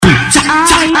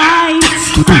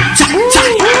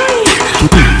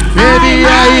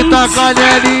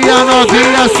canelinha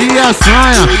novinha se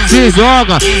assanha. Se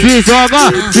joga, se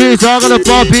joga, se joga no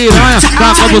pau piranha.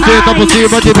 Taca você, tá por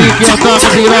cima de mim que eu taco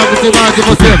piranha em cima de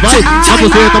você, vai. Tá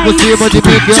você, tá por cima de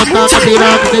mim que eu taco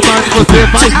piranha em cima de você,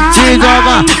 vai. Se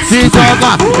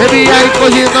joga, NBA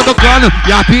cogita do cano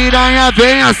e a piranha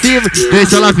vem acima.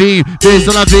 Deixa ela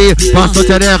vir, passa a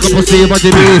xereca por cima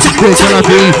de mim. Deixa ela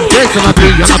vir,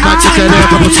 ela bate a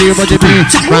xereca por cima de mim.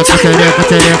 Vai com a xereca,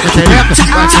 vai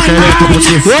com a xereca por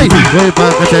cima. Oi, vai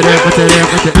com a xereca, vai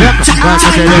com a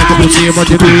xereca por cima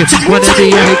de mim. Quando a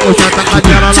NBA cogita a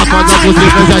canela, ela faz a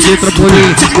buzina já de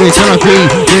trampolim. Deixa ela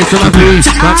vir,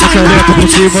 vai com a xereca por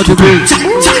cima de mim.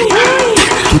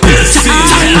 Esse é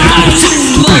mais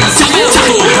um lançamento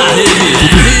da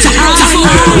rede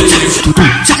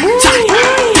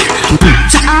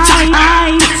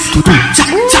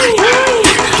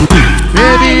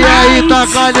Ele aí tá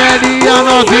canelinha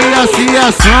novinha se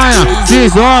assanha. Se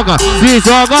joga,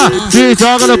 se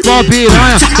joga no pau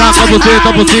piranha. Taca você,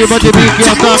 tá por cima de mim que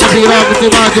eu taco piranha em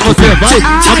cima de você, vai.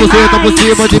 Tá você, tá por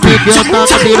cima de mim que eu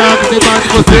taco piranha em cima de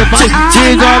você, vai.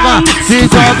 Se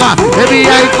joga, ele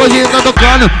aí cogita do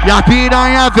cano e a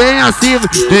piranha vem acima.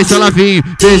 Deixa ela vir,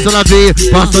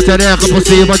 passa a xereca por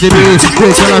cima de mim.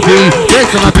 Deixa ela vir,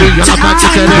 ela bate a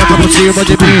xereca por cima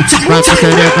de mim. Vai com a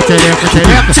xereca, vai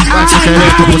com a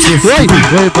xereca por cima. Oi,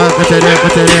 vai com a xereca,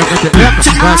 vai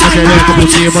com a xereca por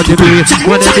cima de mim.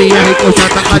 Quando a minha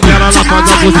cogita a canela, ela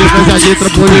faz a buzina já de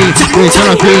trampolim. Deixa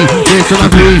ela vir,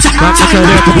 vai com a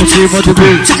xereca por cima de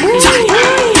mim.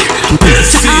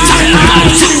 Esse é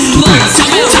mais um lançamento